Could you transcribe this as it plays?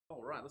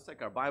right, let's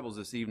take our Bibles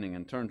this evening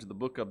and turn to the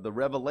book of the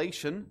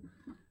Revelation,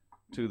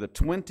 to the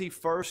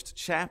 21st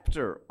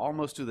chapter,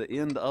 almost to the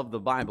end of the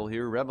Bible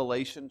here,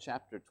 Revelation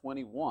chapter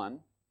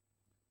 21.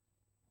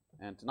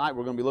 And tonight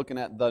we're going to be looking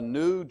at the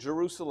New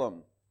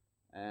Jerusalem.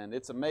 And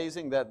it's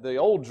amazing that the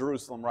old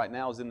Jerusalem right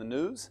now is in the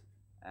news,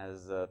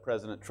 as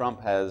President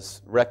Trump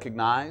has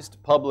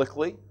recognized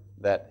publicly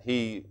that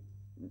he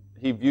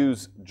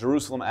views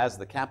Jerusalem as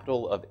the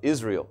capital of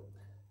Israel.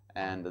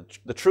 And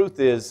the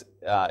truth is,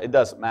 it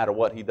doesn't matter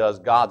what he does,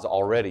 God's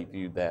already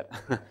viewed that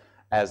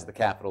as the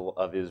capital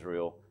of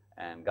Israel.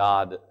 And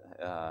God,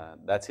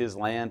 that's His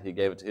land, He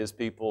gave it to His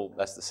people,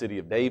 that's the city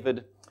of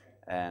David,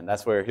 and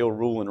that's where He'll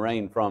rule and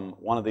reign from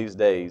one of these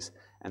days.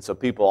 And so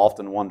people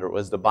often wonder,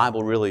 was the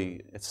Bible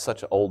really, it's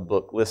such an old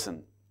book.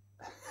 Listen,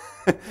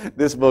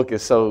 this book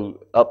is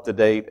so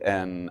up-to-date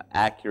and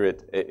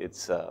accurate,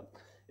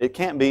 it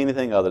can't be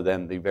anything other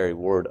than the very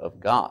Word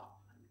of God.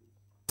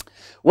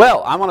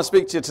 Well, I want to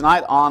speak to you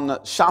tonight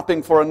on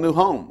shopping for a new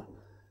home.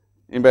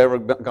 Anybody ever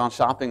gone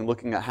shopping,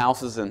 looking at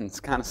houses and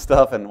this kind of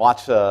stuff, and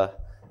watch?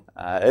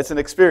 It's an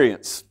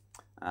experience.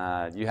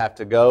 You have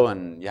to go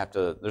and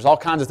there's all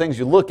kinds of things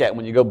you look at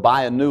when you go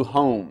buy a new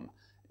home.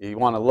 You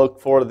want to look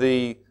for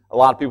a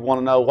lot of people want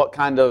to know what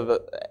kind of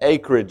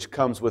acreage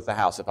comes with the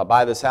house. If I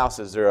buy this house,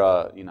 do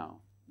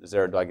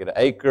I get an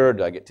acre?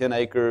 Do I get 10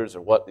 acres?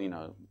 Or what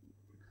do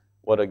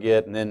I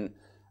get? And then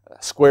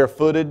square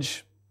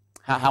footage.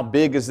 How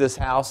big is this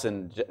house?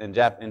 In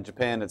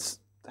Japan, it's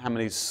how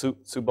many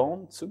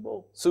subo,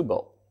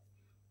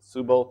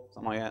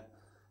 something like that.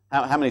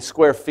 How many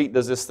square feet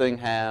does this thing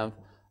have?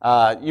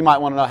 You might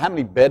want to know how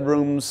many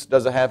bedrooms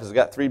does it have? Has it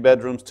got 3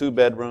 bedrooms, 2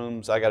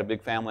 bedrooms? I got a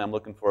big family. I'm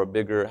looking for a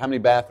bigger. How many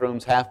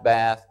bathrooms? Half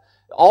bath.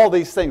 All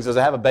these things. Does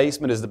it have a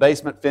basement? Is the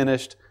basement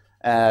finished?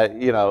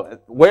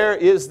 Where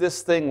is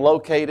this thing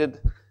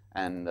located?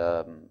 And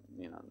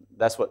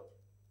that's what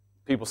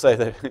people say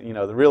that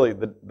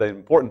the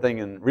important thing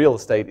in real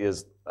estate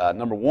is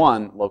number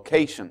 1,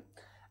 location,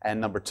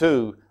 and number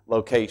 2,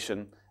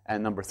 location,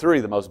 and number 3,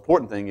 the most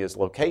important thing is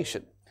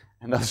location.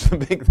 And those are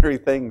the big 3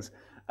 things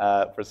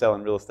for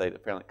selling real estate.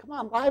 Apparently, come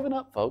on, liven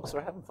up, folks.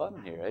 We're having fun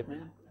in here,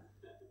 amen.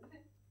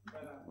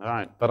 All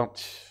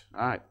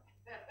right.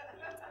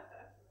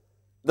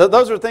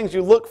 Those are things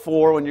you look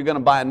for when you're going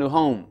to buy a new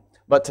home.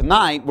 But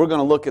tonight we're going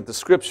to look at the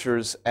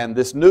Scriptures and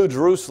this New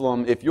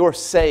Jerusalem. If you're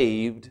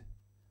saved,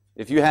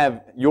 if you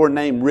have your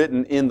name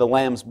written in the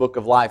Lamb's Book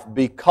of Life,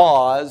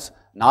 because,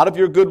 not of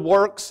your good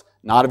works,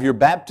 not of your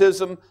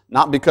baptism,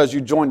 not because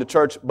you joined a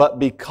church, but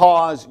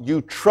because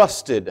you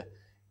trusted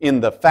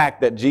in the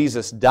fact that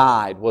Jesus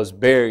died, was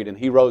buried, and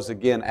He rose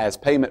again as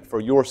payment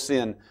for your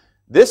sin,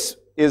 this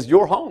is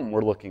your home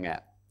we're looking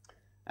at.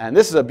 And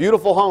this is a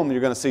beautiful home that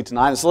you're going to see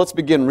tonight. And so let's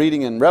begin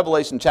reading in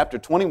Revelation chapter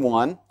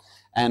 21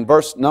 and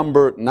verse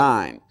number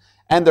 9.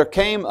 And there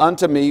came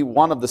unto me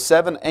one of the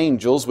 7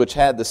 angels which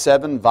had the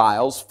 7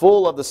 vials,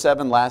 full of the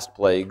 7 last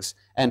plagues,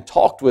 and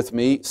talked with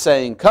me,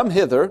 saying, Come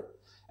hither,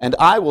 and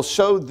I will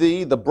show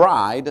thee the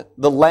bride,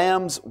 the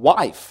Lamb's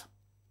wife.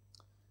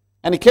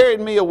 And he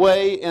carried me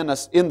away in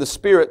the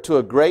Spirit to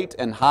a great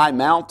and high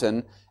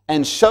mountain,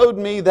 and showed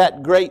me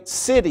that great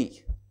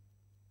city.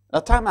 Now,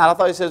 time out. I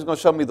thought he said he was going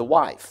to show me the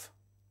wife.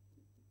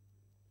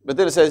 But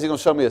then it says he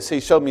showed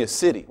me a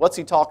city. What's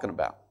he talking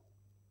about?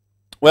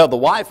 Well, the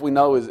wife we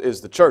know is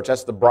the church.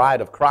 That's the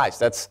bride of Christ.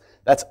 That's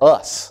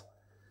us.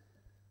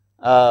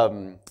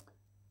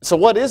 So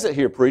what is it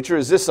here, preacher?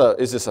 Is this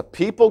a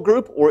people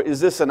group, or is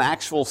this an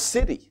actual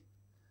city?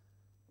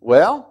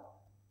 Well,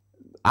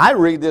 I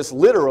read this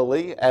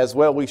literally as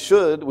well. We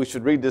should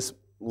read this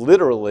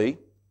literally.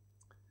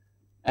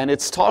 And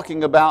it's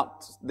talking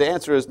about, the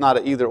answer is not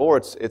an either or,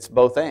 it's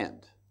both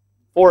and.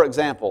 For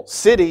example,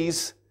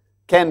 cities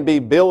can be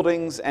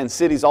buildings, and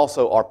cities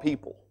also are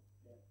people.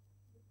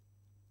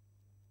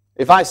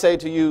 If I say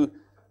to you,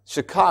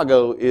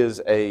 Chicago is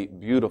a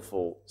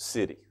beautiful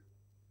city,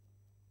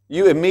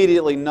 you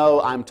immediately know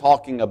I'm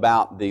talking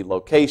about the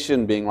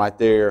location being right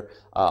there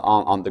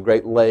on the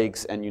Great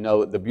Lakes, and you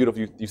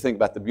think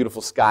about the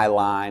beautiful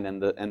skyline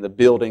and the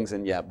buildings,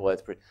 and yeah, boy,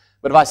 it's pretty.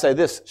 But if I say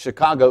this,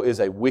 Chicago is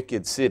a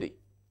wicked city,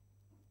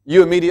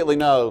 you immediately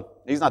know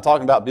he's not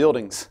talking about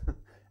buildings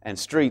and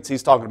streets.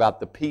 He's talking about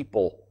the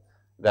people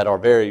that are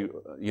very,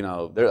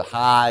 they're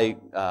high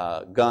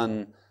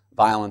gun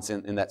violence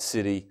in that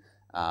city.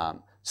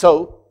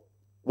 So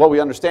what we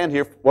understand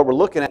here, what we're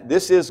looking at,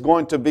 this is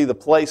going to be the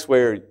place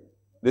where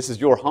this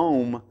is your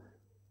home,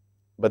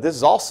 but this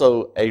is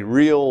also a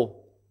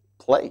real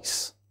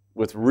place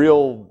with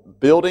real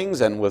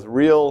buildings and with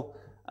real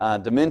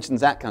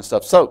dimensions, that kind of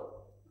stuff. So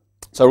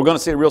we're going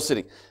to see a real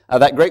city.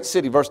 That great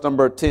city, verse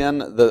number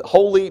 10, the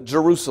holy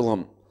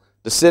Jerusalem,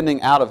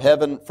 descending out of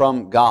heaven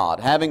from God,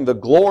 having the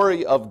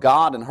glory of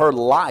God, and her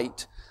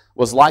light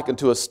was like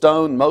unto a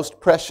stone most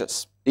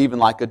precious, even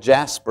like a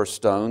jasper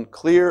stone,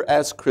 clear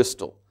as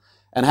crystal,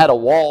 and had a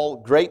wall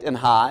great and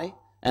high,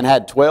 and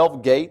had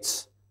 12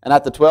 gates, and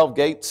at the 12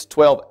 gates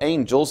 12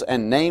 angels,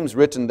 and names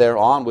written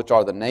thereon, which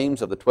are the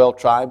names of the 12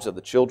 tribes of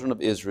the children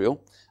of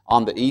Israel.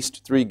 On the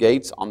east 3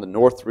 gates, on the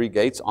north 3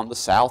 gates, on the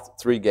south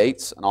 3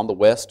 gates, and on the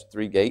west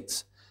 3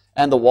 gates.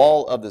 And the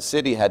wall of the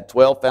city had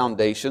 12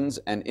 foundations,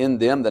 and in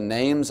them the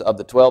names of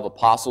the 12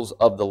 apostles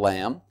of the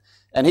Lamb.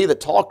 And he that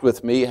talked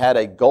with me had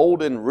a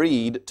golden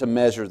reed to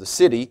measure the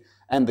city,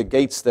 and the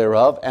gates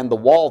thereof, and the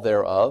wall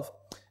thereof.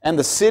 And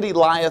the city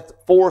lieth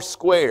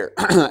foursquare,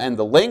 and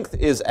the length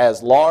is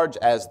as large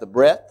as the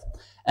breadth.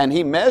 And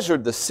he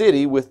measured the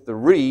city with the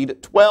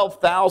reed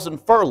 12,000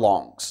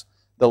 furlongs.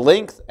 The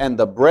length and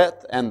the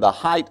breadth and the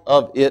height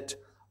of it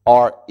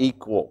are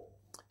equal.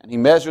 And he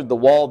measured the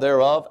wall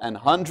thereof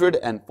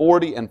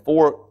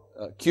 144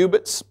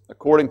 cubits,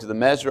 according to the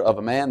measure of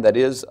a man, that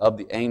is, of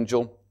the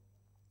angel.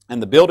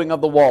 And the building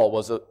of the wall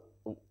was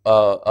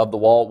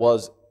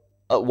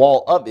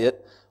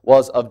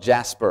of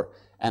jasper,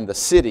 and the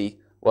city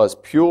was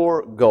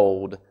pure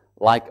gold,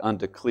 like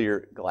unto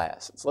clear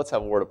glass. So let's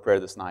have a word of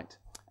prayer this night,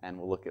 and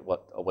we'll look at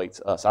what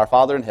awaits us. Our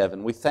Father in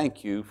heaven, we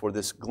thank you for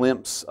this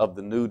glimpse of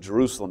the New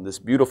Jerusalem, this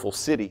beautiful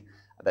city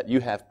that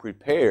you have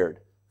prepared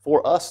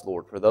for us,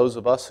 Lord, for those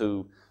of us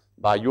who,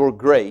 by your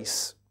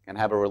grace, can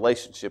have a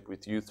relationship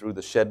with you through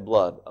the shed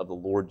blood of the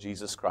Lord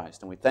Jesus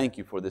Christ. And we thank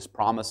you for this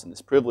promise and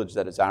this privilege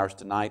that is ours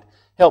tonight.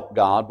 Help,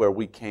 God, where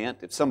we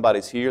can't. If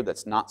somebody's here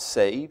that's not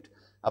saved,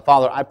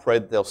 Father, I pray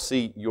that they'll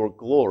see your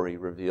glory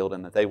revealed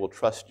and that they will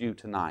trust you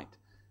tonight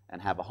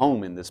and have a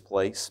home in this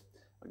place.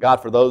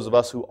 God, for those of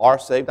us who are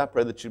saved, I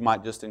pray that you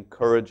might just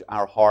encourage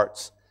our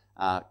hearts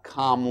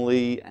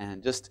calmly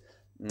and just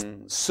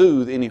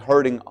soothe any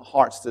hurting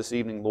hearts this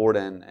evening, Lord,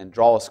 and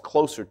draw us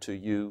closer to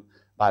you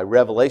by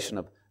revelation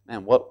of,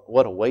 man,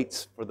 what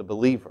awaits for the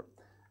believer.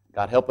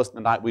 God, help us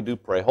tonight, we do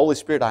pray. Holy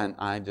Spirit,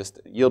 I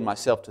just yield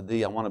myself to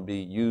Thee. I want to be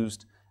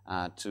used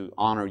to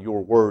honor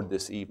your word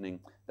this evening,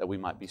 that we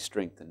might be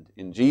strengthened.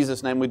 In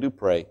Jesus' name we do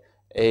pray.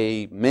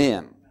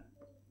 Amen.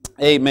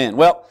 Amen.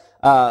 Well,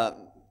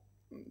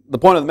 the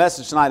point of the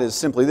message tonight is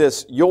simply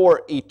this: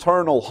 your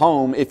eternal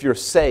home, if you're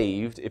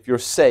saved,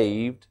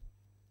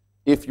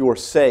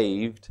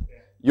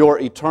 your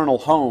eternal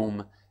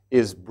home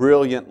is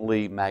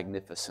brilliantly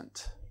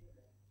magnificent.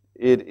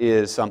 It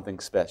is something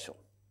special.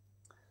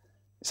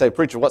 You say,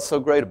 preacher, what's so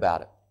great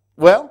about it?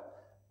 Well,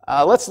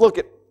 let's look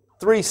at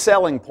 3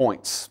 selling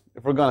points.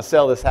 If we're going to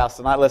sell this house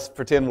tonight, let's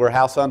pretend we're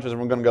house hunters and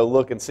we're going to go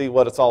look and see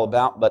what it's all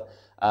about. But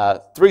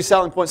 3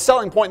 selling points.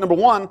 Selling point number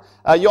 1,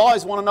 you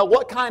always want to know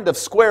what kind of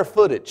square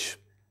footage.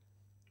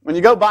 When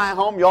you go buy a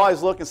home, you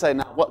always look and say,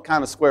 now, what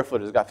kind of square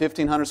footage? Is it got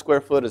 1,500 square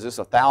foot? Is this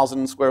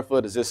 1,000 square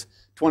foot? Is this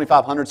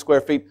 2,500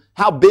 square feet?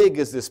 How big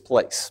is this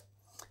place?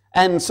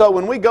 And so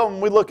when we go and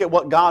we look at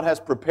what God has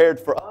prepared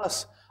for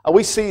us,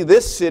 we see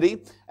this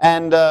city.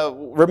 And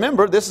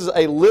remember, this is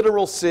a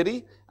literal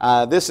city.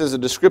 This is a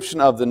description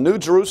of the New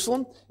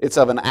Jerusalem. It's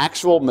of an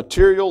actual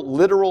material,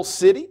 literal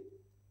city.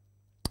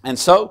 And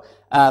so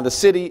the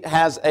city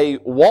has a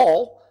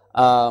wall.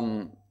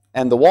 And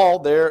the wall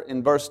there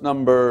in verse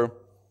number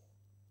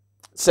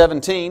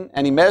 17,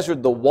 and he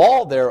measured the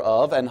wall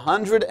thereof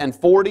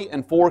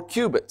 144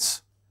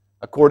 cubits,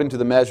 according to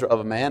the measure of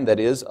a man, that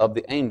is, of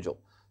the angel.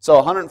 So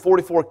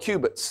 144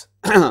 cubits.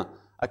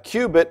 A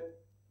cubit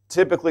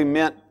typically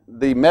meant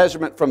the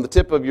measurement from the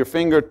tip of your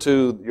finger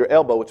to your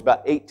elbow, which is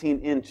about 18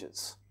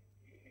 inches.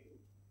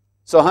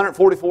 So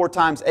 144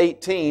 times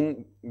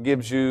 18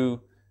 gives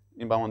you,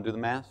 anybody want to do the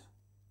math?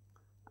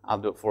 I'll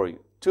do it for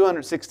you.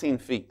 216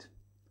 feet.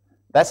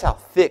 That's how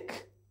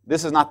thick.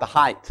 This is not the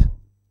height.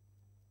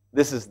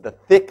 This is the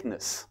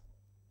thickness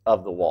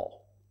of the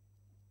wall.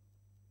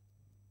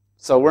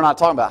 So we're not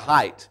talking about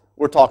height.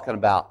 We're talking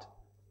about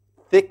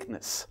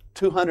thickness.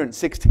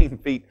 216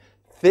 feet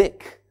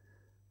thick.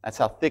 That's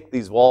how thick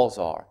these walls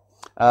are.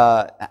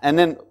 And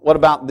then what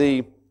about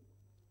the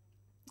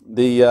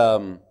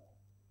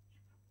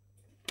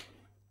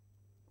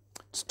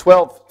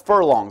 12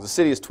 furlongs? The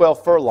city is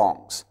 12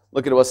 furlongs.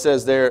 Look at what it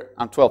says there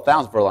on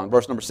 12,000 furlongs,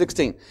 verse number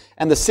 16.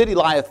 And the city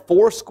lieth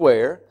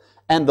foursquare,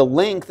 and the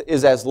length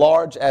is as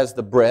large as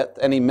the breadth.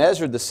 And he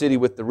measured the city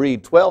with the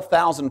reed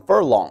 12,000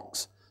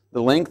 furlongs.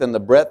 The length and the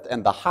breadth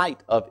and the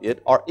height of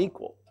it are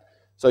equal.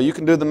 So you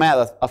can do the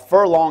math. A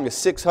furlong is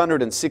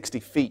 660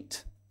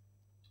 feet.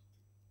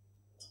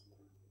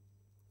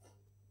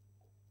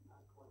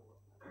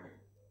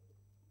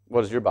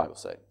 What does your Bible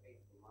say?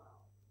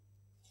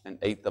 An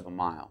eighth of a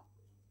mile.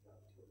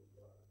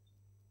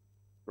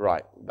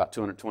 Right, about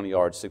 220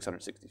 yards,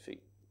 660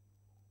 feet.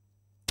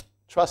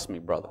 Trust me,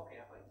 brother.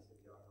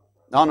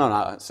 No,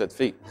 I said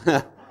feet.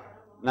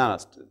 No,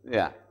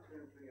 yeah.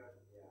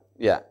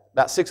 Yeah,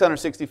 about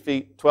 660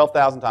 feet,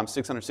 12,000 times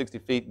 660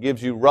 feet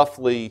gives you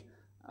roughly,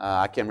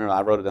 I can't remember,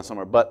 I wrote it down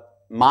somewhere,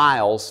 but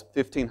miles,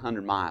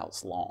 1,500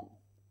 miles long.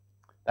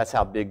 That's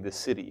how big this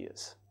city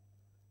is.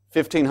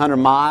 1,500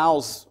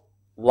 miles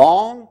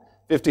long,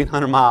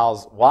 1,500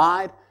 miles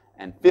wide,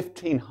 and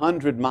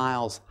 1,500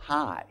 miles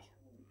high.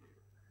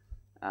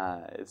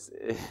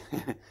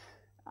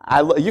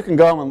 You can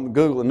go and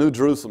Google the New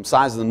Jerusalem,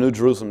 size of the New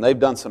Jerusalem. They've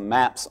done some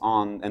maps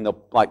on, and they'll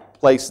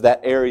place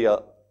that area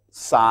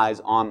size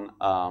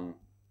on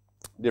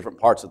different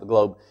parts of the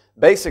globe.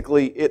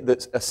 Basically,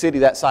 a city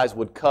that size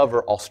would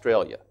cover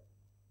Australia,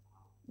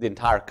 the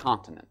entire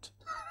continent,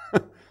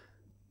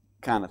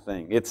 kind of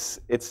thing. It's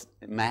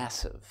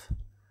massive.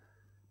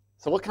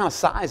 So what kind of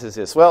size is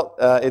this? Well,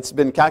 it's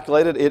been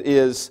calculated. It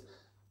is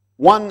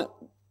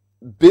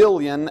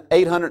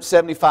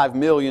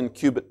 1,875,000,000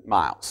 cubic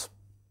miles.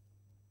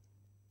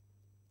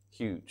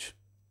 Huge.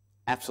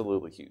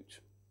 Absolutely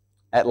huge.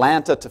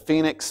 Atlanta to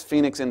Phoenix,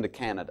 Phoenix into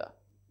Canada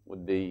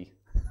would be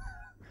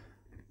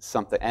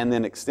something, and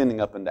then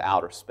extending up into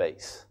outer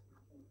space.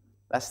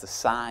 That's the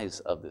size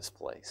of this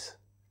place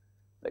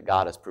that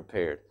God has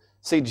prepared.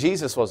 See,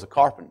 Jesus was a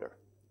carpenter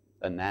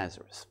in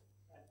Nazareth.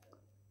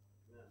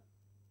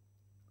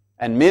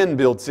 And men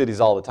build cities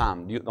all the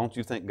time. Don't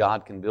you think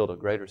God can build a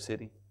greater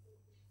city?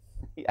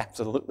 He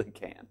absolutely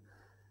can.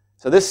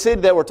 So this city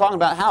that we're talking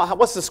about,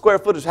 what's the square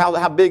footage?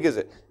 How big is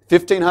it?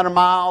 1,500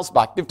 miles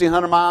by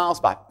 1,500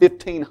 miles by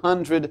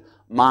 1,500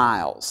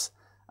 miles.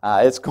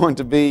 It's going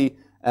to be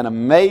an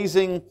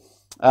amazing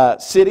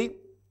city.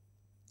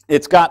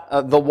 It's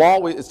got the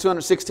wall, it's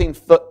 216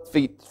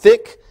 feet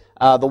thick.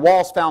 The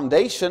wall's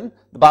foundation,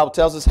 the Bible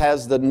tells us,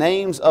 has the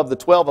names of the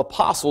 12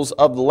 apostles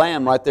of the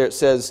Lamb. Right there it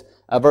says,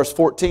 verse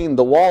 14,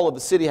 the wall of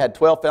the city had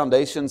 12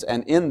 foundations,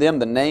 and in them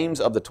the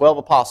names of the 12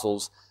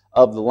 apostles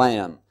of the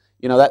Lamb.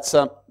 You know,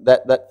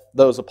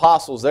 those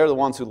apostles, they're the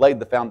ones who laid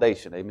the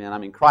foundation. Amen. I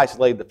mean, Christ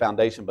laid the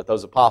foundation, but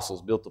those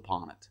apostles built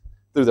upon it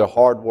through their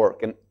hard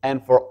work.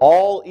 And for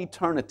all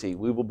eternity,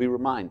 we will be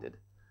reminded.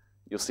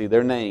 You'll see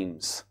their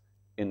names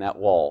in that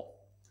wall,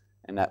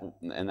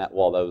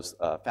 those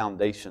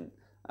foundation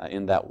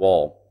in that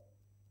wall.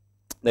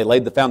 They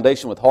laid the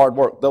foundation with hard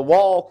work. The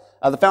wall,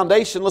 the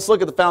foundation, let's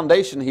look at the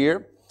foundation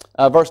here,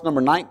 verse number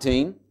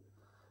 19.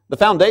 The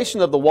foundation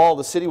of the wall of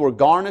the city were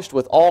garnished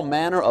with all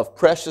manner of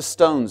precious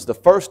stones. The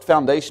first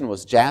foundation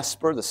was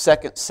jasper, the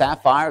second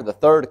sapphire, the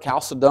third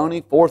chalcedony,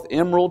 fourth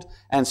emerald,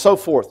 and so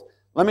forth.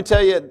 Let me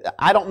tell you,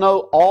 I don't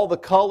know all the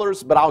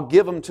colors, but I'll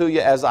give them to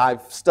you as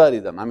I've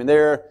studied them. I mean,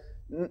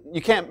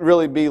 you can't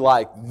really be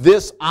like,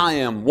 this I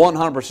am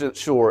 100%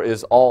 sure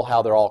is all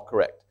how they're all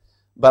correct.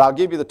 But I'll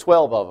give you the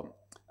 12 of them.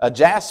 A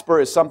jasper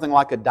is something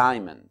like a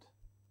diamond.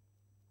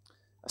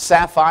 A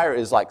sapphire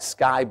is like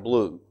sky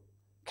blue.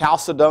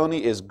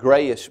 Chalcedony is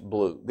grayish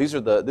blue. This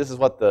is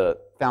what the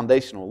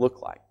foundation will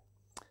look like.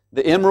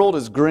 The emerald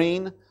is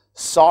green.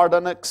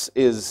 Sardonyx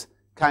is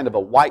kind of a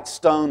white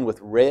stone with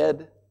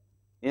red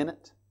in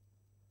it.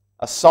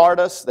 A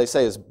sardis, they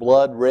say, is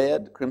blood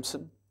red,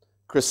 crimson.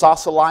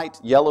 Chrysosolite,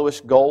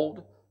 yellowish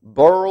gold.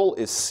 Beryl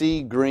is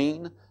sea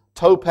green.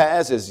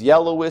 Topaz is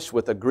yellowish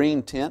with a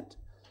green tint.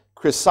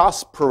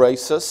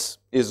 Chrysoprasus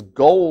is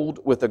gold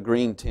with a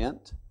green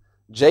tint.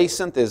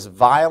 Jacinth is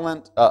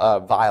violet,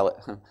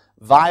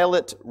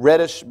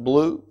 reddish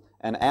blue,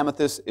 and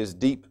amethyst is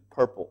deep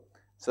purple.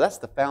 So that's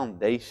the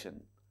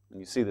foundation. When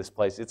you see this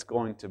place, it's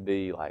going to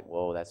be like,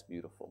 whoa, that's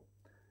beautiful.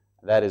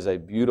 That is a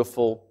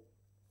beautiful,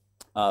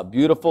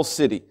 beautiful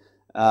city.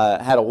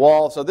 Had a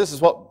wall. So this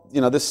is what,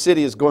 this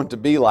city is going to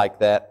be like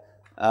that.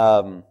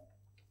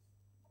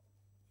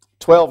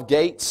 12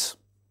 gates.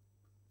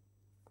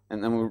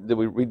 And then did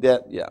we read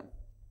that? Yeah.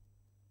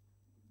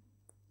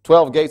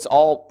 12 gates,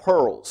 all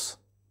pearls.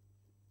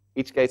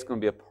 Each gate's going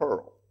to be a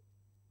pearl.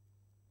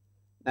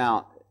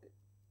 Now,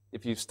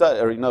 if you study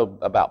or you know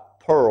about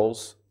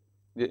pearls,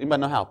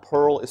 anybody know how a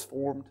pearl is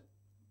formed?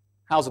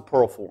 How's a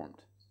pearl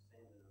formed?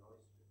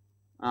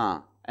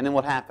 And then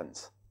what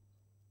happens?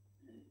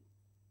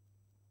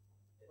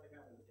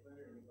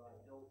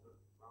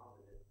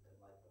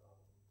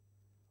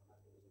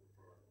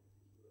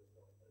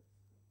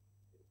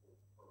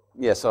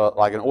 Yeah, so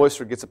like an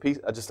oyster gets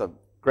just a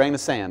grain of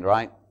sand,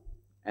 right?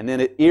 And then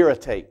it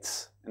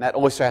irritates. And that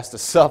oyster has to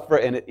suffer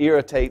and it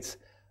irritates,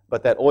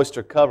 but that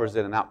oyster covers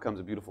it and out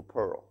comes a beautiful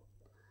pearl.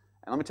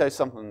 And let me tell you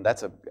something,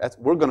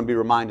 we're going to be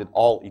reminded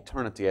all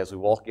eternity as we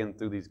walk in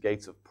through these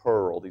gates of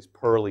pearl, these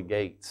pearly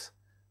gates.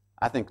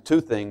 I think two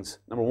things.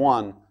 Number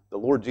one, the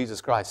Lord Jesus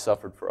Christ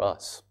suffered for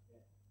us.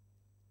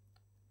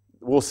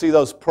 We'll see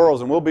those pearls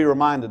and we'll be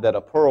reminded that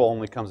a pearl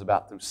only comes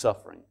about through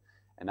suffering.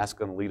 And that's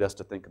going to lead us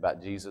to think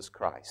about Jesus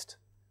Christ.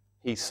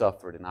 He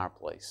suffered in our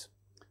place.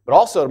 But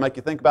also to make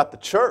you think about the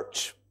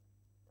church.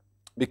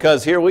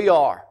 Because here we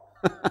are.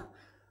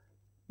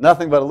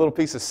 Nothing but a little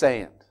piece of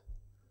sand.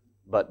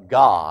 But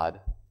God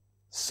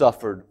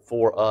suffered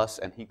for us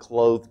and He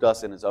clothed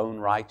us in His own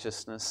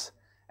righteousness.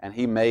 And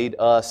He made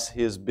us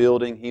His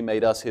building. He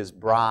made us His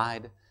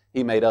bride.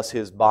 He made us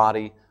His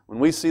body. When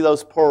we see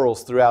those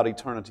pearls throughout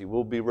eternity,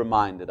 we'll be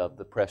reminded of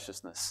the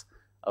preciousness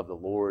of the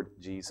Lord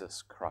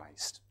Jesus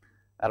Christ.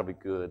 That'll be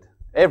good.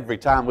 Every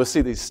time we'll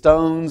see these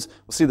stones,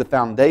 we'll see the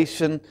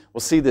foundation,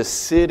 we'll see this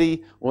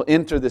city, we'll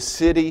enter the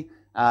city.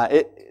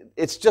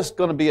 It's just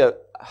going to be a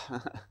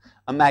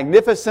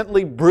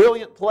magnificently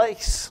brilliant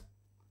place.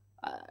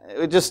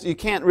 You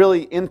can't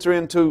really enter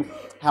into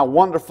how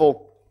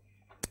wonderful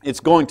it's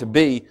going to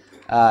be.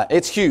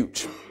 It's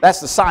huge.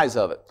 That's the size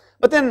of it.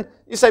 But then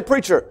you say,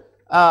 preacher,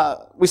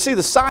 we see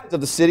the size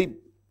of the city,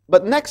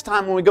 but next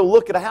time when we go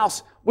look at a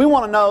house, we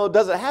want to know,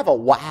 does it have a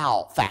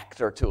wow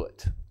factor to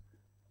it?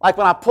 Like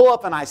when I pull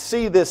up and I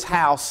see this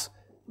house,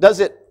 does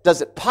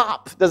it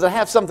pop? Does it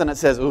have something that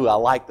says, ooh, I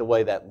like the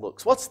way that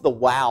looks? What's the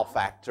wow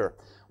factor?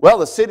 Well,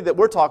 the city that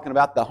we're talking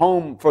about, the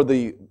home for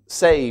the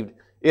saved,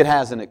 it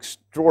has an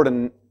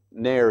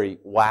extraordinary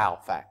wow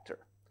factor.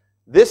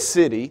 This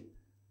city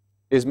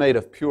is made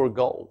of pure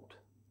gold.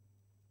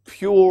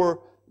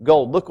 Pure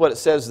gold. Look what it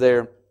says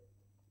there.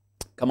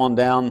 Come on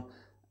down.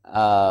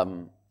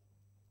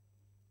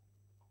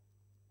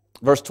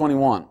 Verse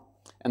 21.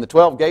 And the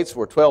 12 gates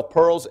were 12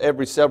 pearls.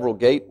 Every several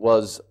gate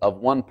was of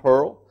 1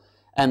 pearl.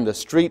 And the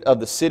street of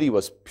the city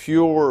was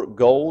pure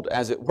gold,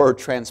 as it were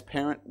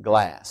transparent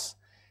glass.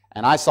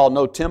 And I saw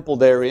no temple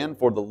therein,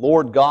 for the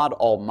Lord God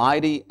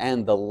Almighty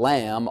and the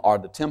Lamb are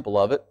the temple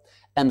of it.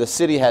 And the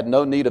city had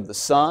no need of the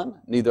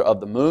sun, neither of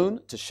the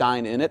moon, to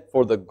shine in it,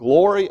 for the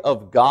glory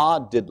of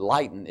God did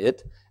lighten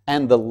it,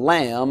 and the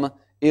Lamb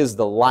is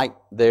the light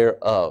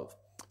thereof.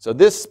 So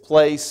this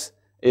place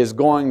is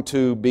going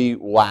to be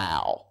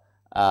wow.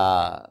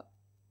 We're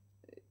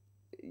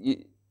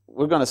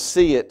going to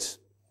see it,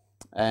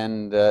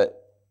 and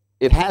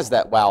it has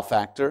that wow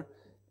factor.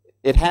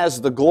 It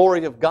has the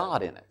glory of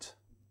God in it.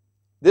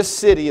 This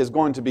city is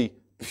going to be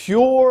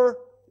pure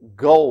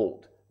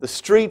gold. The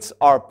streets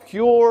are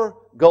pure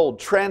gold,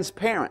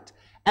 transparent.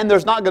 And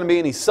there's not going to be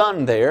any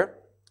sun there.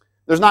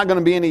 There's not going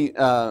to be any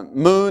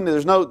moon.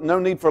 There's no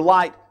need for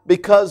light,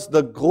 because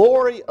the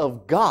glory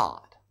of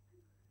God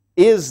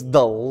is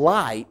the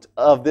light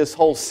of this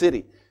whole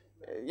city.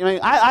 You know,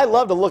 I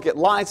love to look at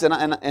lights,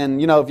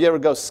 and you know, if you ever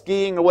go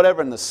skiing or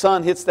whatever, and the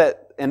sun hits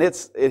that, and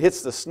it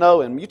hits the snow,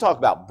 and you talk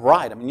about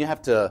bright. I mean, you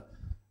have to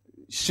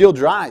shield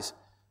your eyes.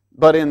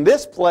 But in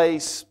this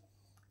place,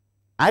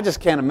 I just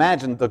can't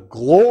imagine the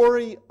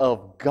glory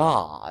of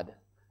God,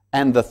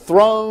 and the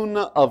throne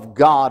of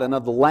God and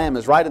of the Lamb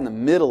is right in the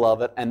middle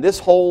of it, and this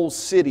whole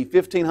city,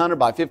 1,500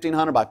 by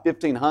 1,500 by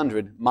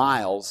 1,500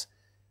 miles,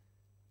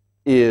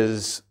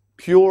 is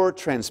pure,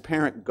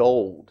 transparent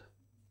gold.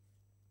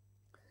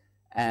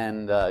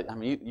 And I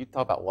mean, you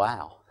talk about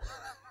wow.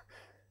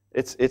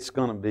 it's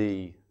going to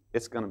be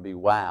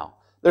wow.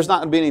 There's not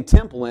going to be any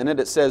temple in it.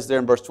 It says there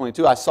in verse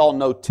 22, I saw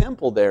no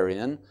temple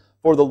therein,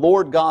 for the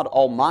Lord God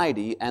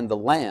Almighty and the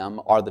Lamb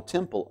are the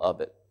temple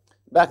of it.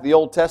 Back in the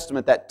Old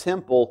Testament, that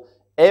temple,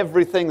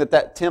 everything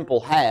that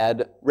temple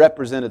had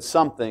represented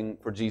something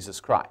for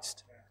Jesus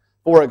Christ.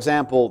 For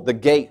example, the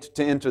gate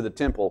to enter the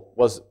temple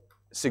was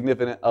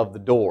significant of the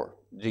door,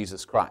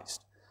 Jesus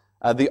Christ.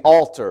 The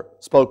altar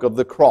spoke of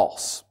the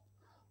cross.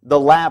 The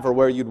laver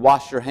where you'd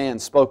wash your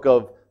hands spoke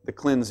of the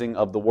cleansing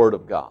of the Word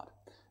of God.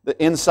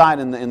 The inside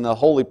in the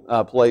holy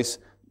place,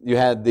 you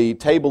had the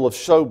table of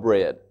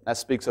showbread. That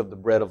speaks of the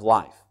bread of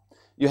life.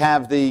 You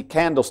have the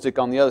candlestick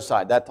on the other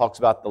side. That talks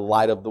about the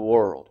light of the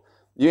world.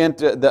 You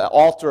enter the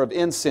altar of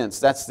incense.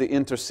 That's the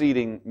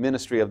interceding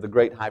ministry of the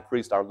great high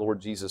priest, our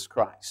Lord Jesus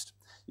Christ.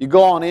 You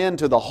go on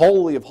into the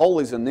Holy of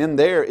Holies, and then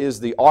there is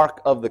the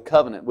Ark of the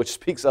Covenant, which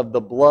speaks of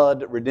the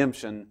blood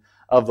redemption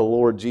of the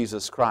Lord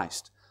Jesus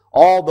Christ.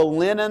 All the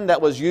linen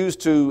that was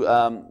used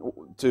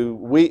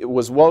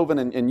was woven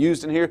and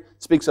used in here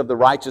speaks of the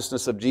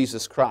righteousness of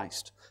Jesus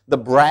Christ. The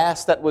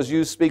brass that was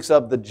used speaks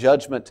of the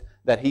judgment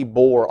that He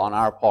bore on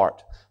our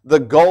part. The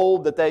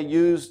gold that they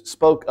used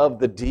spoke of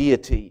the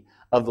deity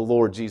of the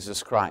Lord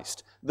Jesus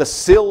Christ. The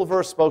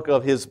silver spoke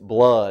of His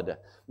blood.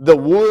 The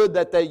wood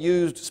that they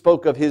used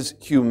spoke of His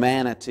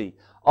humanity.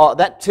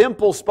 That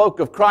temple spoke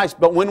of Christ,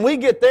 but when we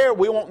get there,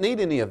 we won't need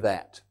any of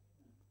that,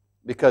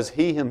 because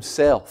He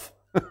Himself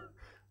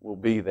will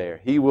be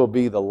there. He will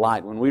be the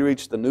light. When we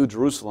reach the New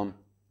Jerusalem,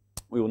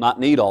 we will not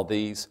need all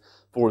these,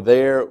 for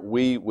there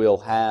we will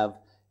have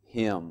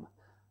Him.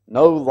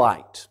 No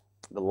light.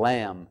 The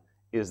Lamb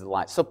is the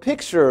light. So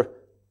picture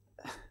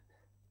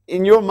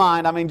in your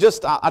mind, I mean,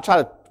 I'll try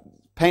to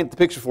paint the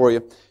picture for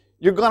you.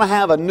 You're going to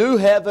have a new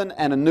heaven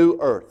and a new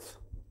earth.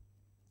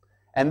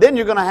 And then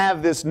you're going to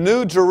have this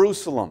new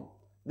Jerusalem,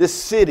 this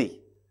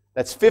city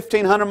that's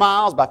 1,500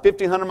 miles by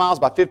 1,500 miles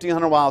by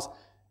 1,500 miles.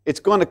 It's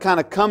going to kind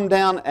of come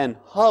down and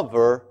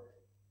hover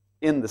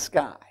in the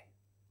sky.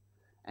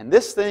 And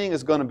this thing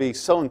is going to be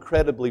so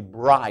incredibly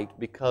bright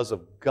because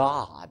of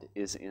God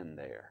is in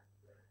there.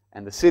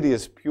 And the city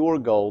is pure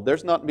gold.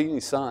 There's not going to be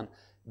any sun.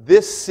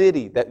 This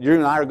city that you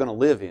and I are going to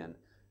live in,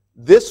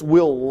 this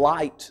will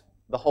light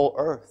the whole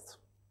earth.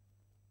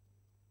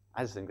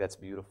 I just think that's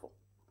beautiful.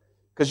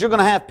 Because you're going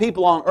to have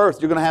people on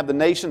earth. You're going to have the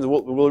nations.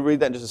 We'll read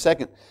that in just a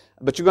second.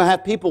 But you're going to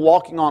have people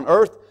walking on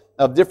earth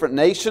of different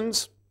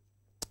nations.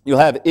 You'll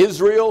have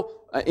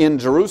Israel in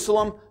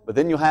Jerusalem. But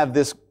then you'll have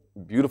this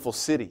beautiful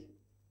city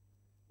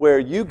where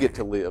you get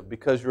to live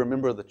because you're a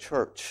member of the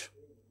church.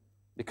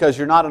 Because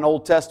you're not an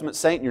Old Testament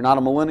saint. You're not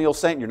a millennial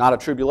saint. You're not a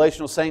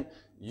tribulational saint.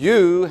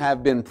 You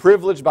have been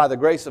privileged by the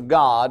grace of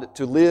God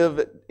to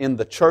live in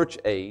the church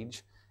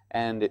age.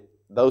 And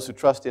those who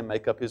trust Him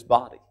make up His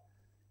body.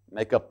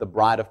 Make up the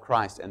bride of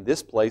Christ. And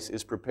this place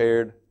is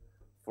prepared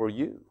for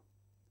you.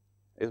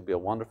 It'll be a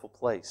wonderful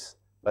place.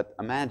 But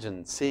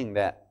imagine seeing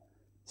that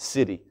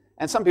city.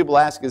 And some people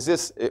ask, is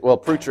this, well,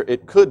 preacher,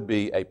 it could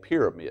be a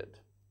pyramid.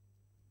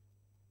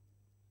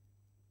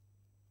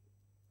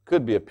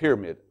 Could be a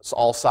pyramid. It's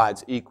all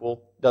sides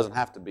equal. Doesn't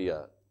have to be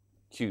a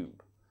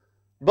cube.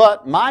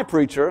 But my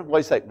preacher, what do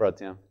you say, Brother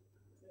Tim?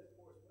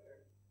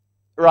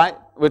 Right,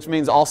 which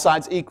means all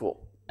sides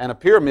equal. And a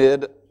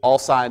pyramid, all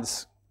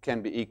sides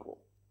can be equal.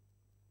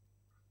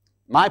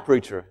 My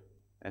preacher,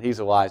 and he's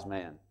a wise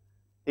man,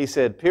 he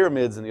said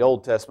pyramids in the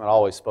Old Testament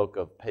always spoke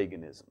of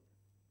paganism.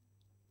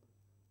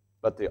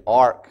 But the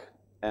ark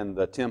and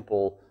the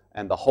temple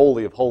and the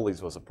Holy of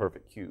Holies was a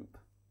perfect cube.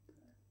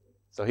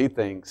 So he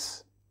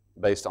thinks,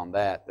 based on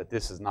that, that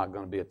this is not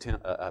going to be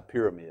a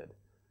pyramid.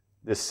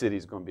 This city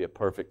is going to be a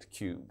perfect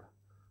cube.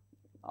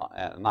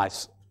 A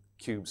nice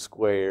cube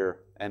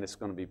square, and it's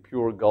going to be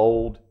pure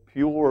gold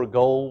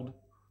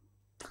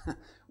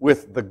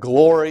with the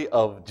glory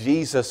of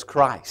Jesus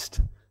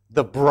Christ,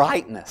 the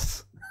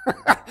brightness.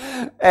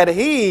 And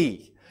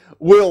He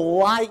will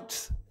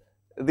light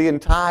the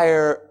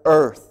entire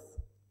earth.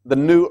 The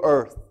new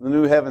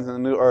heavens and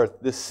the new earth.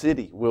 This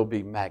city will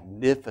be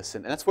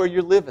magnificent. And that's where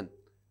you're living.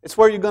 It's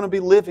where you're going to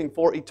be living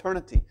for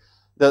eternity.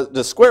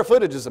 The square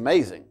footage is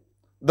amazing.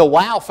 The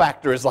wow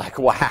factor is like,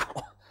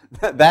 wow,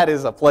 that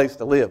is a place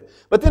to live.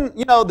 But then,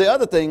 the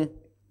other thing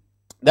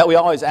that we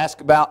always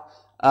ask about,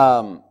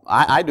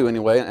 I do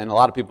anyway, and a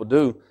lot of people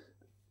do,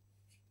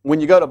 when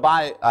you go to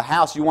buy a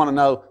house, you want to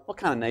know, what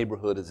kind of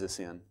neighborhood is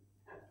this in?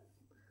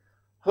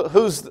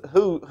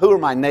 Who are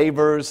my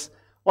neighbors?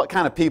 What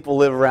kind of people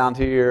live around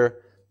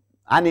here?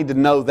 I need to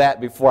know that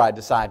before I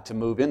decide to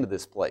move into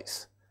this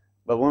place.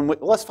 But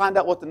let's find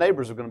out what the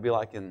neighbors are going to be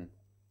like in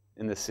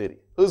this city.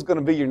 Who's going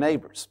to be your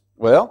neighbors?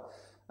 Well,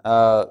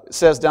 it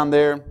says down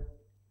there,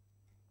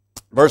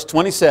 verse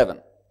 27,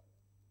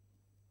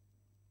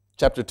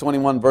 chapter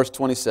 21, verse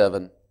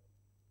 27,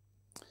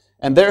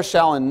 and there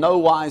shall in no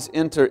wise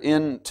enter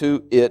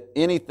into it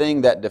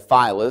anything that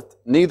defileth,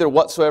 neither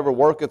whatsoever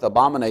worketh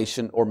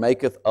abomination or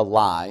maketh a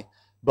lie,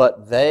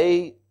 but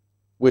they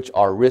which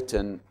are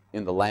written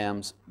in the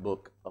Lamb's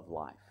book of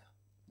life.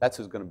 That's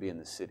who's going to be in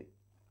this city.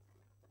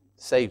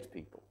 Saved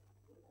people.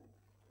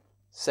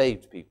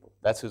 Saved people.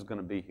 That's who's going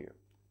to be here.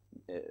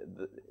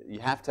 You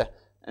have to,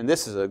 and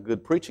this is a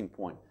good preaching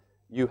point,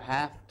 you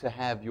have to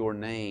have your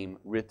name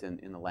written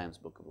in the Lamb's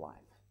book of life.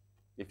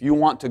 If you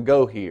want to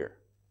go here,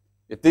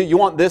 if you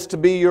want this to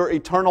be your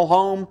eternal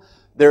home,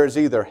 there is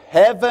either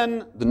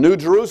heaven, the New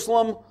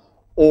Jerusalem,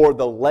 or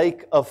the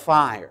lake of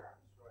fire.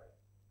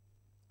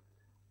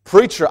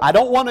 Preacher, I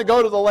don't want to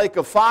go to the lake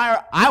of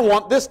fire. I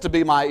want this to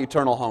be my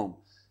eternal home.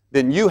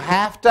 Then you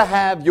have to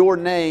have your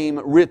name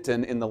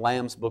written in the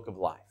Lamb's book of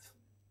life.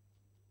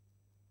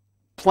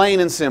 Plain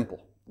and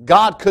simple.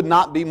 God could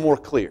not be more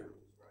clear.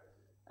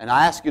 And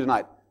I ask you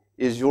tonight,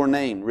 is your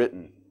name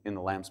written in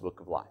the Lamb's book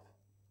of life?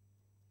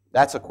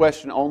 That's a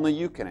question only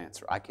you can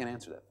answer. I can't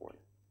answer that for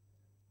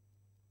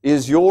you.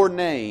 Is your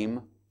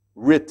name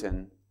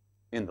written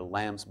in the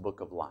Lamb's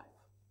book of life?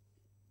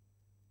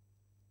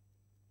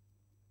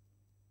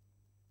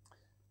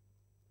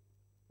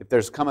 If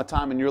there's come a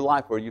time in your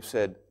life where you've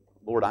said,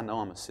 Lord, I know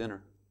I'm a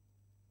sinner,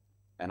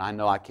 and I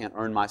know I can't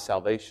earn my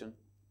salvation,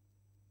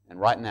 and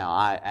right now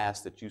I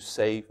ask that you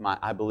save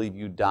I believe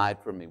you died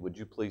for me. Would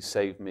you please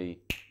save me?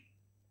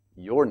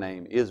 Your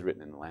name is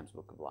written in the Lamb's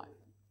book of life.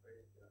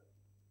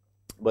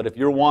 But if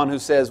you're one who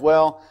says,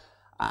 well,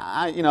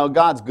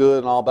 God's good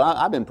and all, but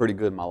I've been pretty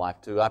good in my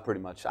life too.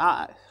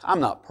 I'm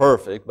not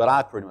perfect, but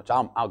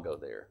I'll go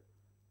there.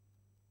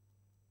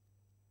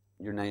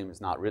 Your name is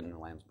not written in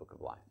the Lamb's book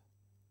of life.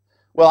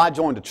 Well, I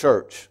joined a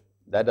church.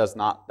 That's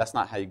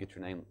not how you get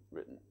your name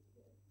written.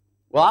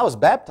 Well, I was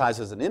baptized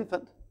as an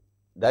infant.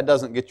 That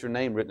doesn't get your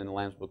name written in the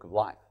Lamb's book of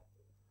life.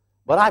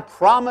 But I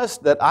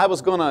promised that I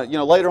was going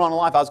to, later on in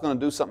life, I was going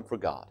to do something for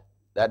God.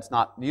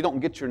 You don't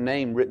get your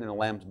name written in the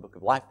Lamb's book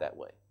of life that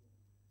way.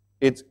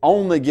 It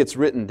only gets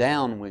written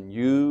down when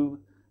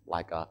you,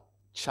 like a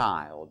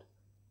child,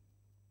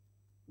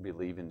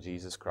 believe in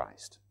Jesus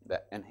Christ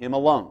and Him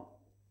alone,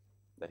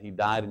 that He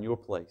died in your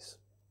place.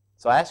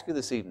 So I ask you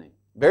this evening,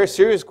 very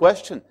serious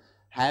question,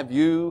 have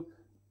you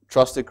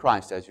trusted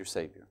Christ as your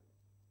Savior?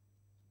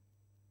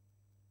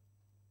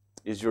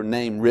 Is your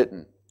name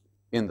written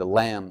in the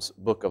Lamb's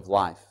book of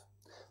life?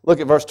 Look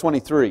at verse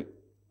 23.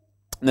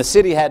 And the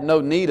city had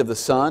no need of the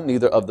sun,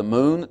 neither of the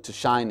moon to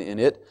shine in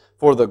it,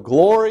 for the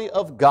glory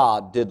of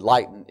God did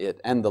lighten it,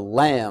 and the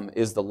Lamb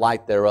is the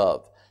light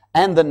thereof.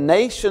 And the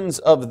nations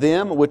of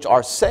them which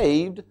are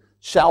saved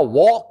shall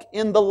walk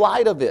in the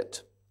light of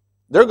it.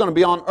 They're going to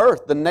be on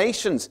earth. The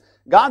nations,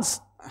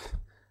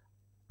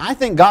 I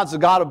think God's a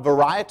God of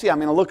variety. I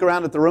look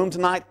around at the room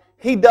tonight.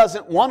 He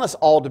doesn't want us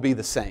all to be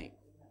the same.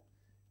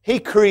 He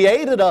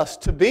created us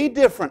to be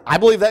different. I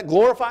believe that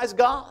glorifies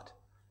God.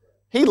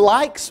 He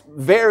likes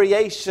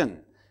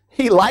variation.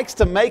 He likes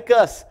to make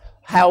us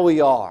how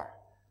we are.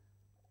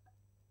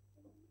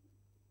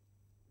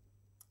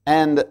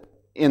 And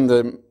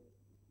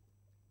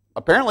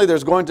apparently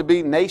there's going to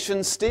be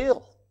nations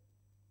still.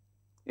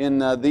 In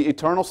the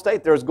eternal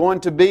state, there's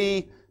going to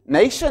be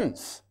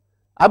nations.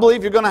 I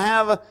believe you're going to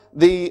have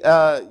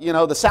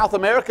the South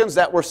Americans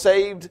that were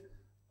saved.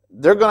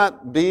 They're going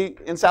to be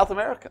in South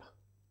America.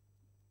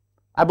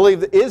 I believe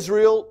that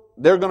Israel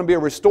they're going to be a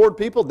restored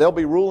people. They'll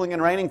be ruling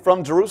and reigning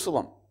from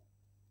Jerusalem.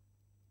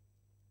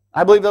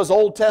 I believe those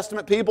Old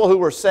Testament people who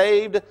were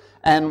saved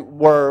and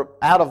were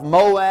out of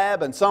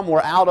Moab and some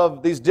were out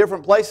of these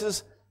different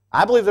places,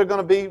 I believe they're going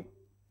to be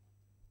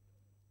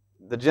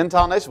the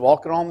Gentile nation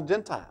walking on the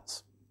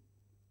Gentiles.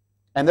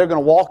 And they're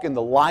going to walk in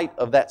the light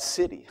of that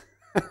city.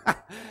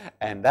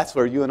 And that's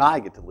where you and I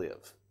get to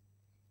live.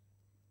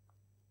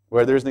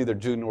 Where there's neither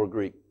Jew nor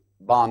Greek,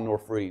 bond nor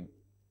free.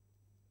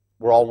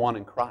 We're all one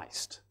in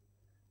Christ.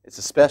 It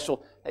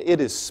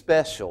is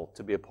special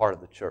to be a part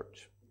of the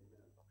church.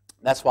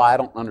 That's why I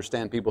don't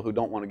understand people who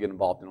don't want to get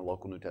involved in a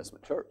local New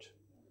Testament church.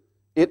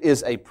 It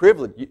is a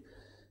privilege.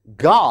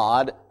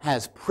 God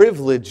has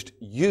privileged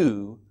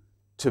you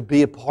to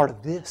be a part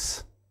of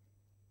this.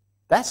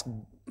 That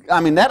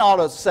ought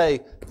to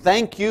say,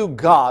 thank you,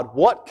 God.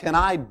 What can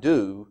I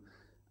do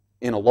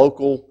in a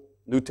local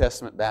New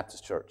Testament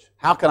Baptist church?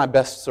 How can I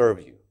best serve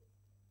you?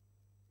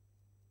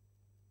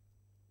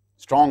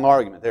 Strong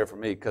argument there for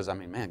me because,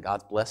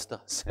 God's blessed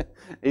us.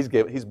 He's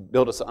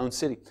built us our own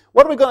city.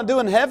 What are we going to do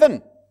in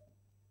heaven?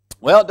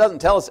 Well, it doesn't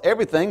tell us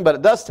everything, but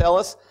it does tell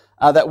us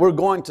that we're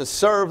going to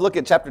serve. Look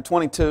at chapter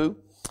 22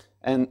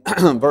 and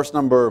verse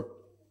number,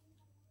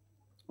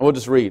 we'll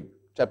just read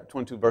chapter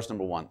 22, verse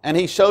number 1. And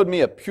he showed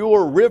me a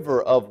pure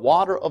river of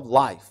water of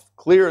life,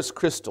 clear as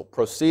crystal,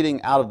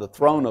 proceeding out of the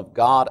throne of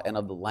God and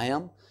of the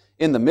Lamb.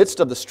 In the midst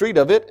of the street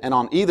of it, and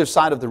on either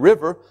side of the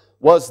river,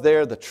 was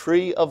there the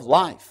tree of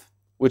life,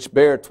 which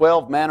bare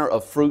 12 manner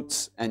of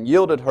fruits, and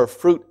yielded her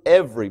fruit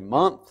every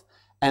month.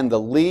 And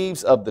the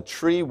leaves of the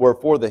tree were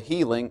for the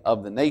healing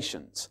of the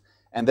nations.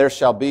 And there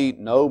shall be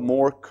no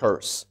more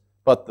curse,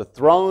 but the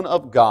throne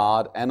of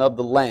God and of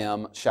the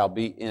Lamb shall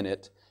be in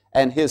it,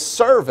 and his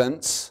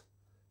servants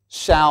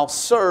shall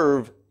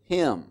serve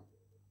him.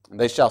 And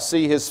they shall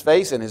see his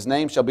face, and his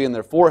name shall be in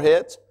their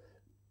foreheads.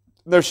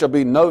 There shall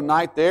be no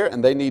night there,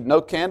 and they need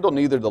no candle,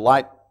 neither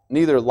light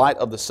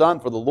of the sun,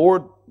 for the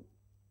Lord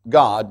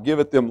God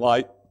giveth them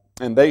light,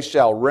 and they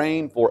shall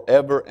reign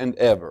forever and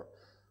ever.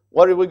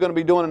 What are we going to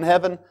be doing in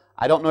heaven?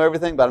 I don't know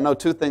everything, but I know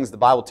two things the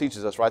Bible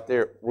teaches us right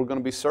there. We're going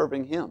to be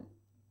serving him.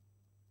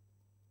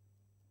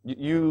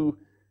 You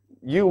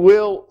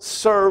will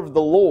serve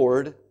the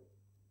Lord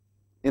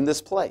in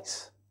this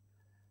place.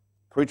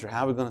 Preacher,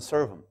 how are we going to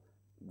serve him?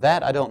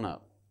 That I don't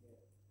know.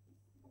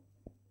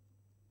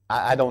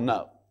 I don't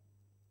know.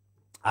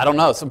 I don't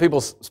know. Some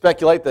people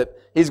speculate that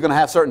he's going to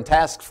have certain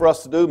tasks for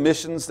us to do,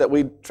 missions that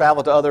we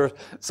travel to other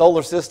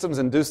solar systems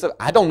and do stuff.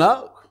 I don't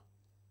know.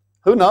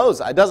 Who knows?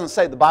 It doesn't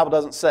say. The Bible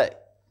doesn't say.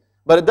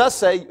 But it does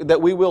say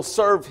that we will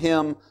serve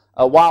him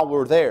while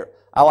we're there.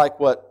 I like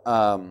what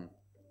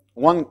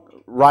one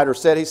writer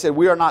said. He said,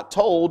 we are not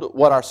told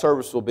what our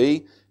service will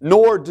be,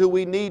 nor do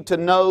we need to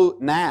know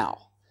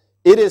now.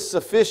 It is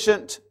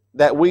sufficient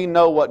that we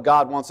know what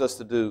God wants us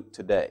to do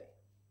today.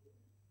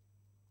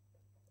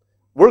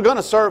 We're going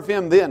to serve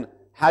him then.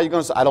 How are you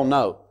going to? I don't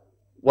know.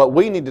 What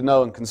we need to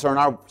know and concern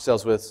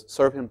ourselves with,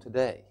 serve him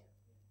today.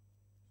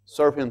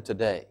 Serve him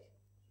today.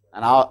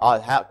 And how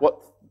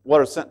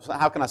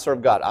can I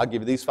serve God? I'll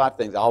give you these 5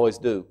 things. I always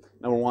do.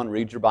 Number 1,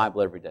 read your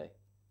Bible every day.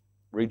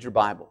 Read your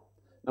Bible.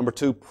 Number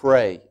 2,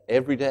 pray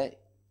every day.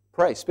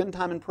 Pray. Spend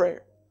time in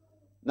prayer.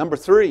 Number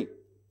 3,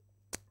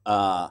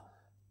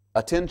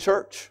 attend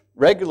church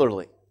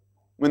regularly.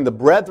 When the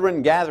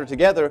brethren gather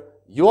together,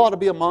 you ought to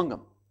be among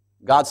them.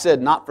 God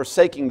said, not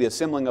forsaking the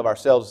assembling of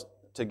ourselves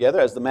together,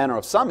 as the manner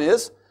of some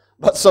is,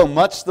 but so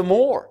much the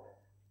more.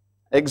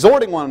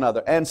 Exhorting one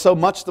another, and so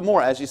much the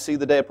more as you see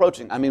the day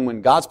approaching.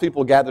 When God's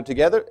people gather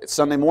together, it's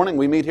Sunday morning,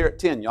 we meet here at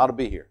 10, you ought to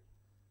be here.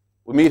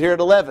 We meet here at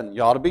 11,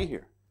 you ought to be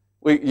here.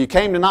 You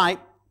came tonight,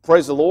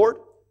 praise the Lord.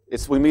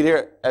 We meet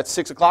here at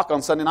 6 o'clock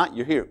on Sunday night,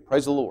 you're here,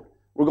 praise the Lord.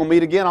 We're going to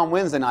meet again on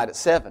Wednesday night at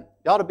 7.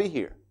 You ought to be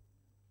here.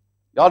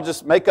 You ought to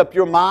just make up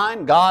your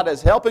mind, God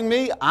is helping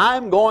me,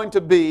 I'm going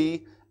to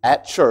be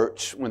at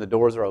church when the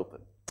doors are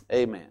open.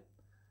 Amen.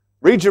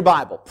 Read your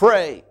Bible,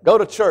 pray, go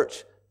to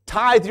church,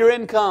 tithe your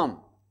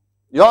income.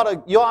 You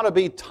ought to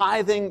be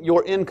tithing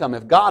your income.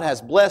 If God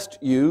has blessed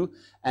you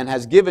and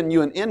has given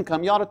you an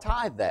income, you ought to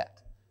tithe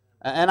that.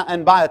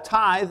 And by a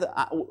tithe,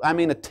 I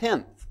mean a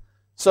tenth.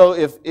 So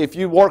if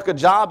you work a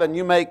job and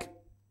you make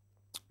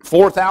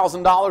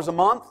 $4,000 a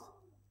month,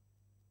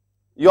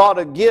 you ought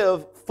to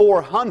give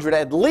 $400,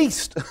 at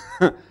least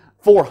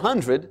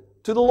 $400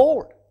 to the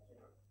Lord.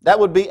 That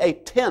would be a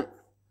tenth.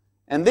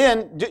 And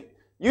then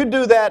you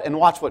do that and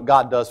watch what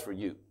God does for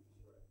you.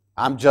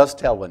 I'm just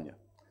telling you.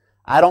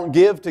 I don't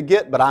give to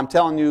get, but I'm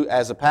telling you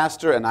as a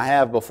pastor, and I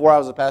have before I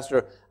was a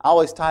pastor, I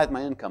always tithe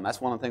my income.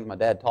 That's one of the things my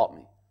dad taught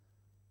me.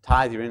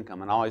 Tithe your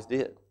income, and I always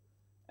did.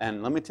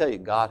 And let me tell you,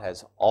 God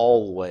has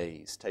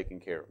always taken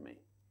care of me.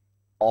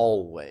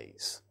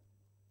 Always.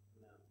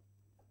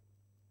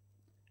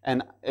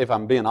 And if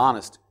I'm being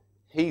honest,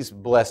 He's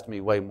blessed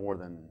me way more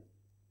than,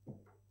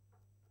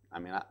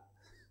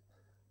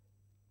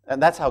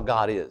 and that's how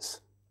God is.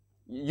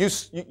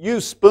 You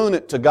spoon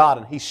it to God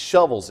and He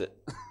shovels it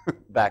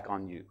back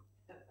on you.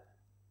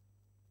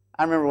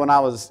 I remember when I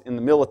was in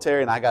the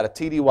military and I got a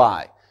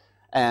TDY.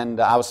 and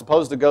I was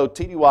supposed to go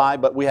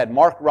TDY, but we had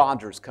Mark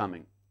Rogers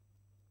coming,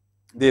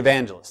 the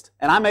evangelist.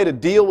 And I made a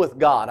deal with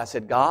God. I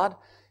said, God,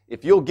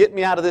 if you'll get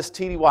me out of this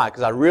TDY,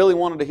 because I really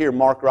wanted to hear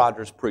Mark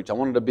Rogers preach. I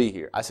wanted to be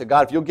here. I said,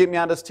 God, if you'll get me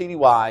out of this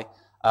TDY,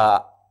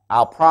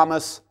 I'll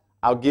promise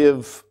I'll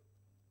give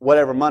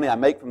whatever money I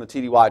make from the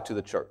TDY to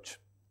the church.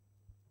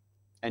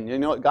 And you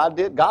know what God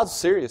did? God's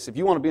serious. If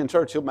you want to be in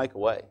church, He'll make a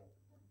way.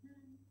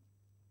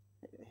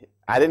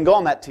 I didn't go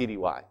on that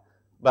TDY,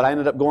 but I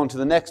ended up going to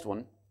the next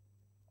one.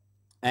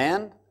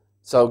 And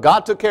so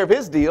God took care of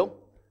His deal,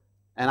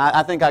 and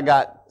I think I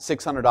got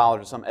 $600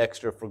 or some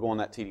extra for going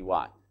that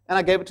TDY. And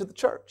I gave it to the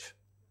church.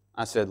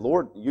 I said,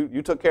 Lord,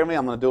 you took care of me,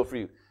 I'm going to do it for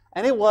you.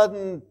 And it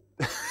wasn't,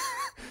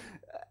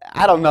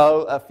 I don't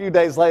know, a few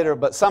days later,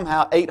 but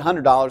somehow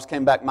 $800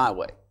 came back my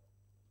way.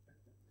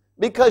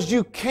 Because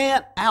you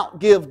can't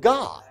outgive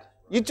God.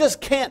 You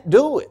just can't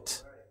do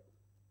it.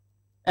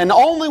 And the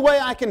only way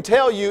I can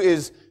tell you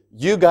is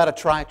you got to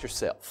try it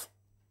yourself.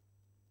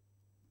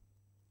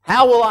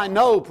 How will I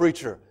know,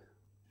 preacher?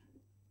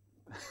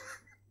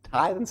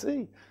 Tithe and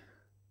see.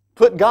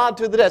 Put God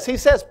to the test. He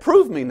says,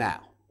 prove me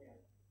now.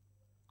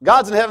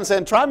 God's in heaven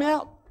saying, try me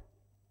out.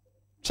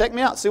 Check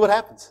me out. See what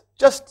happens.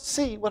 Just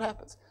see what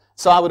happens.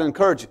 So I would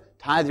encourage you,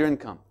 tithe your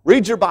income.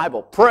 Read your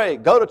Bible. Pray.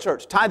 Go to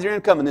church. Tithe your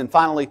income. And then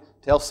finally,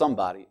 tell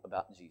somebody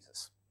about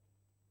Jesus.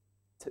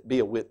 Be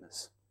a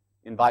witness.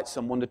 Invite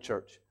someone to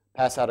church.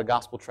 Pass out a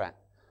gospel tract.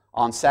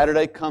 On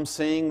Saturday, come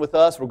sing with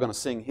us. We're going to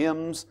sing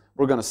hymns.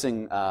 We're going to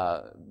sing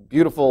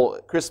beautiful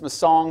Christmas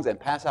songs and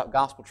pass out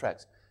gospel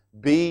tracts.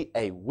 Be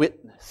a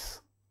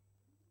witness.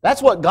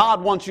 That's what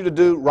God wants you to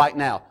do right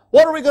now.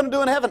 What are we going to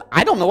do in heaven?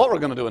 I don't know what we're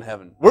going to do in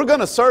heaven. We're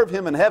going to serve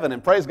Him in heaven,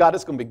 and praise God,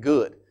 it's going to be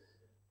good.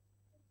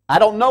 I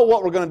don't know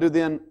what we're going to do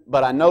then,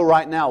 but I know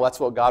right now that's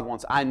what God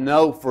wants. I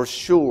know for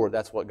sure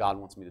that's what God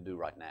wants me to do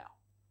right now.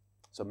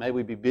 So may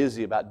we be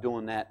busy about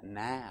doing that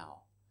now.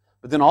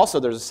 But then also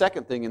there's a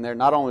second thing in there,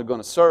 not only going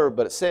to serve,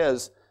 but it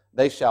says,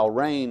 they shall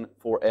reign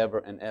forever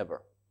and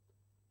ever.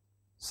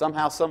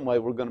 Somehow, some way,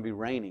 we're going to be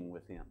reigning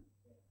with Him.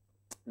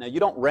 Now, you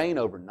don't reign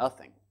over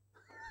nothing.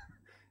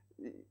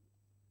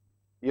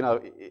 You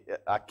know,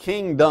 a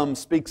kingdom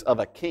speaks of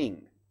a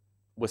king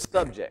with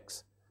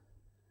subjects.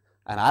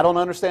 And I don't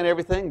understand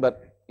everything,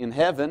 but in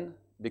heaven,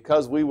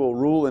 because we will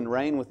rule and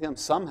reign with Him,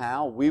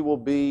 somehow we will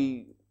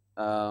be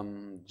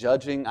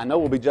judging. I know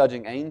we'll be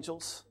judging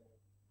angels.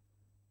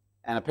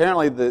 And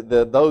apparently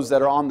those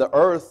that are on the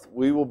earth,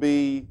 we will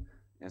be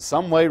in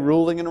some way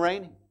ruling and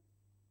reigning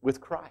with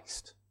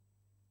Christ.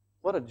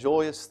 What a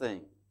joyous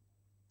thing.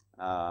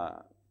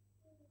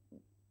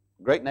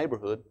 Great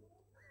neighborhood.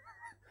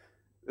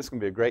 This is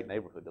going to be a great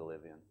neighborhood to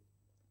live in.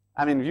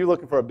 I mean, if you're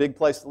looking for a big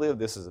place to live,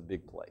 this is a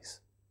big place.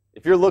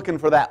 If you're looking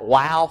for that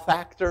wow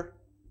factor,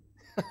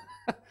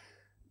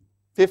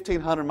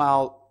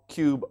 1,500-mile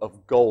cube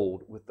of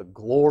gold with the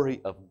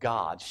glory of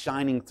God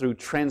shining through,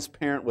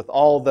 transparent with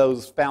all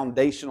those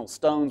foundational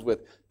stones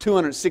with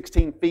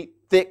 216 feet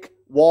thick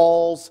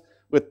walls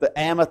with the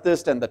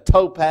amethyst and the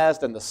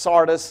topaz and the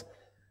sardis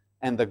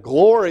and the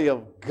glory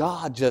of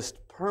God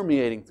just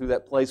permeating through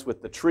that place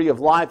with the tree of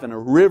life and a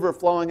river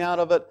flowing out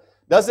of it.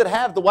 Does it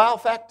have the wow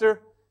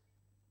factor?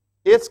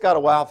 It's got a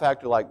wow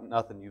factor like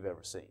nothing you've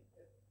ever seen.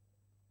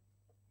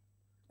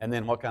 And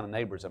then what kind of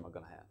neighbors am I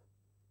going to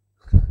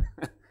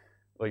have?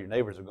 Well, your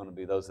neighbors are going to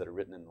be those that are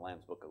written in the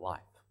Lamb's Book of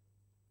Life.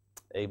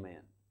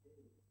 Amen.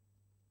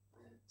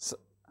 So,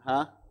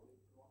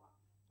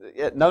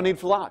 Yeah, no need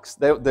for locks.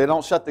 They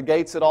don't shut the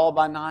gates at all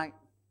by night.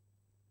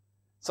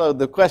 So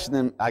the question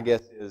then, I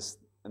guess, is,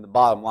 in the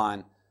bottom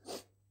line,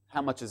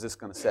 how much is this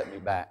going to set me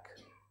back?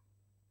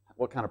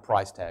 What kind of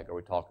price tag are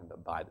we talking to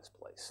buy this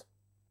place?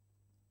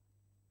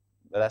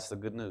 But that's the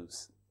good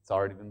news. It's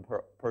already been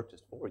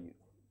purchased for you.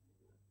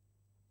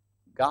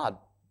 God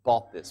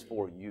bought this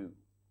for you.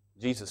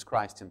 Jesus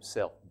Christ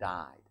Himself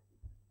died.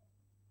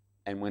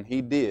 And when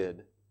He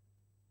did,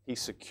 He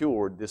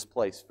secured this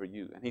place for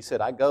you. And He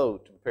said, I go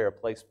to prepare a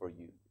place for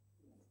you.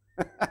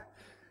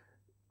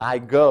 I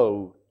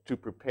go to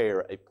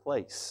prepare a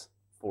place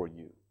for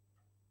you.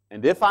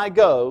 And if I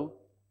go,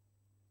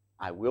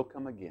 I will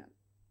come again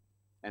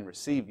and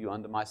receive you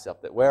unto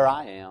myself, that where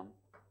I am,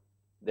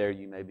 there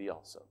you may be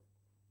also.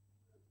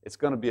 It's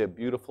going to be a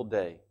beautiful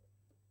day.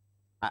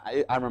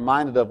 I'm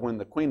reminded of when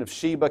the Queen of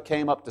Sheba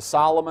came up to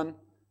Solomon,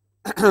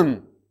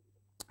 and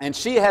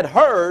she had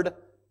heard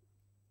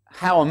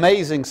how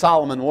amazing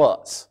Solomon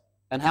was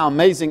and how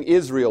amazing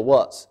Israel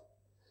was.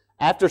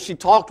 After she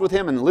talked with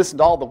him and listened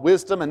to all the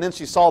wisdom, and then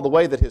she saw the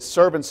way that his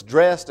servants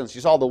dressed, and she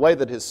saw the way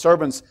that his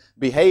servants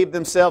behaved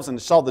themselves, and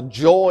she saw the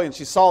joy, and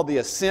she saw the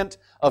ascent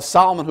of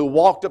Solomon who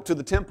walked up to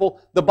the temple.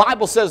 The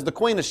Bible says the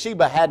Queen of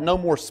Sheba had no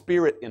more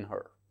spirit in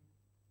her.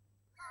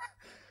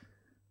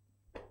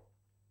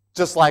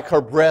 Just like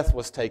her breath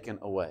was taken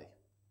away.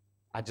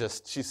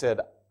 She said,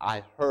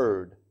 I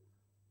heard,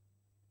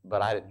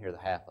 but I didn't hear the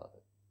half of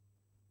it.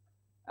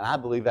 And I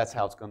believe that's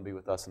how it's going to be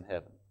with us in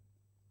heaven.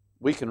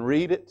 We can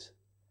read it,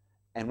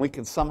 and we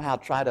can somehow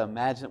try to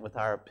imagine it with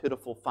our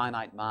pitiful,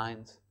 finite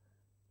minds.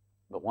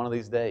 But one of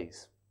these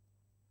days,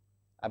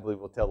 I believe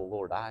we'll tell the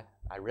Lord, I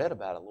read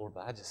about it, Lord,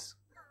 but I just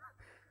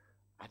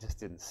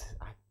didn't,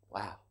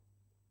 wow.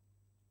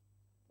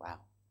 Wow.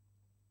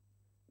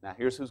 Now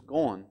here's who's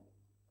going,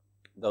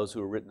 those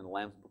who are written in the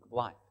Lamb's Book of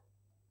Life.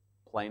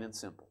 Plain and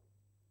simple.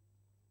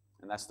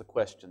 And that's the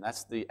question,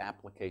 that's the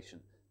application.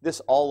 This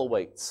all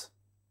awaits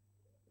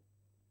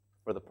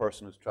for the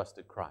person who's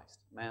trusted Christ.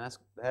 Man,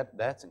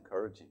 that's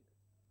encouraging.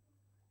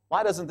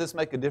 Why doesn't this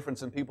make a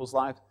difference in people's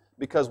lives?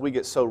 Because we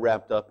get so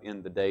wrapped up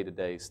in the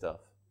day-to-day stuff.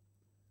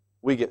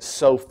 We get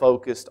so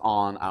focused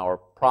on our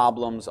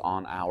problems,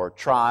 on our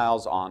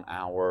trials, on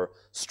our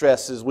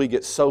stresses. We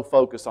get so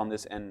focused on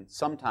this, and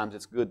sometimes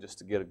it's good just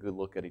to get a good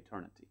look at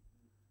eternity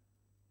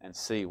and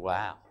see,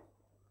 wow,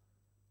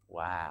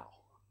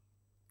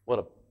 what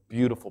a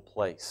beautiful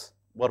place.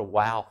 What a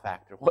wow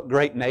factor. What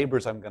great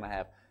neighbors I'm going to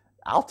have.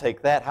 I'll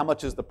take that. How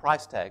much is the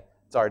price tag?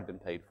 It's already been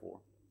paid for.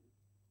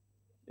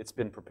 It's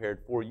been prepared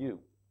for you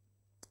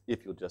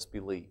if you'll just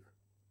believe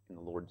in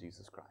the Lord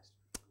Jesus Christ.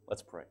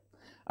 Let's pray.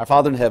 Our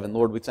Father in heaven,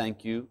 Lord, we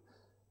thank you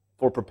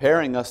for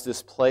preparing us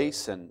this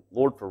place, and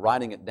Lord, for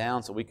writing it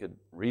down so we could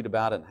read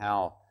about it and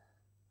how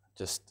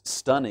just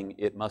stunning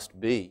it must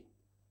be.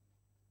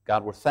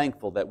 God, we're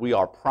thankful that we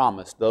are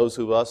promised, those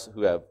of us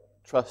who have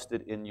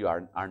trusted in you,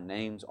 our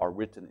names are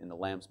written in the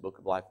Lamb's Book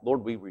of Life.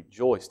 Lord, we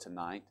rejoice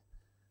tonight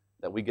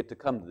that we get to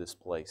come to this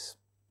place,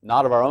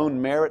 not of our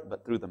own merit,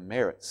 but through the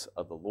merits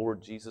of the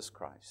Lord Jesus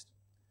Christ.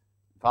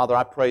 Father,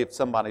 I pray if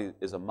somebody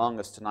is among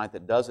us tonight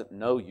that doesn't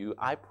know you,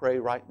 I pray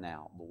right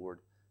now, Lord,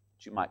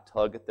 that you might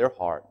tug at their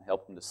heart and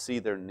help them to see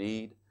their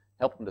need,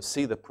 help them to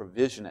see the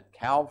provision at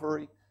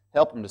Calvary,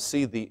 help them to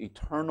see the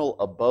eternal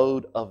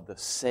abode of the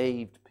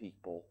saved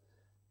people.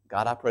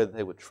 God, I pray that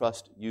they would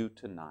trust you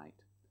tonight.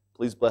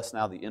 Please bless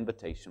now the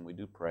invitation. We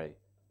do pray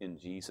in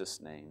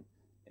Jesus' name.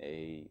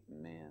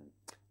 Amen.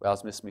 Well,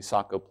 as Miss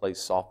Misako plays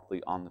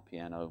softly on the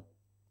piano,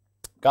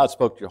 God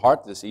spoke to your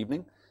heart this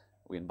evening.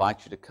 We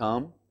invite you to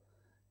come.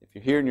 If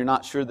you're here and you're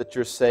not sure that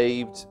you're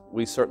saved,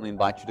 we certainly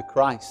invite you to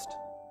Christ.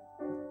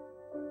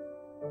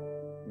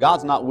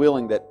 God's not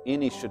willing that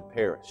any should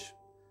perish.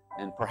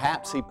 And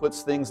perhaps He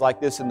puts things like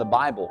this in the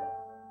Bible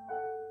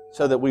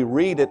so that we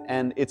read it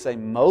and it's a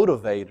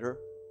motivator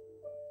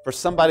for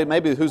somebody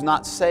maybe who's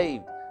not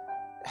saved.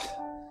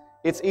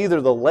 It's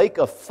either the lake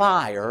of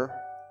fire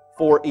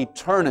for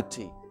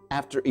eternity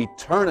after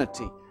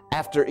eternity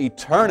after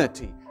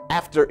eternity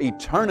after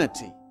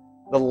eternity.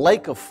 The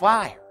lake of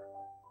fire.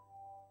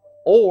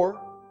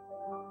 Or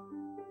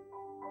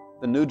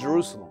the New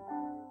Jerusalem.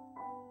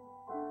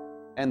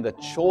 And the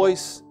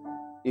choice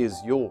is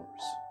yours.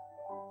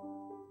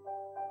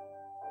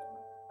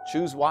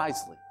 Choose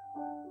wisely.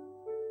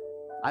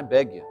 I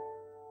beg you.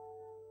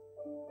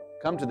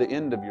 Come to the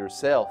end of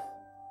yourself.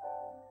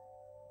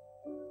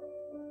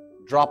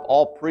 Drop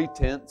all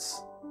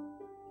pretense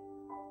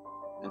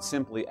and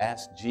simply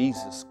ask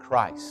Jesus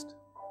Christ.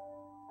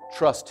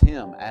 Trust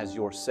Him as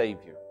your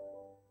Savior.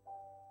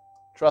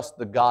 Trust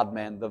the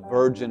God-man, the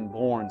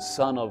virgin-born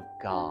Son of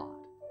God,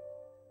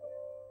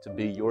 to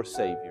be your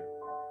Savior,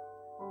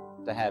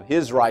 to have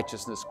His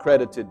righteousness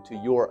credited to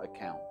your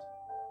account.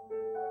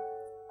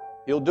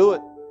 He'll do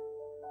it.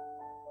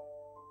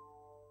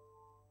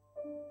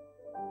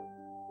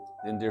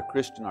 Then, dear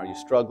Christian, are you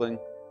struggling?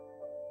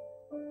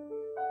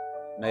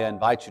 May I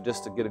invite you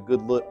just to get a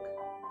good look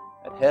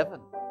at heaven.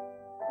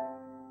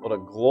 What a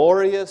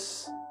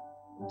glorious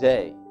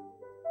day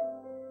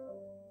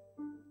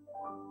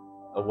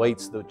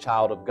awaits the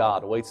child of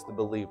God, awaits the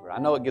believer. I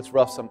know it gets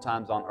rough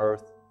sometimes on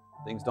earth.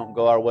 Things don't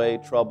go our way,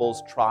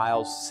 troubles,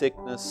 trials,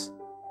 sickness,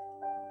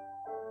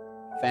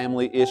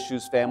 family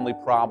issues, family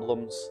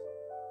problems,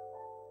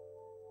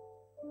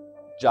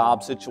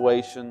 job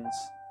situations.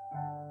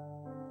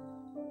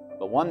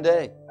 But one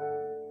day,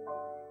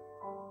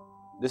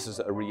 this is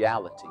a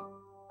reality.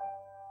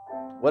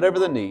 Whatever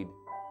the need,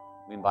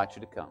 we invite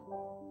you to come.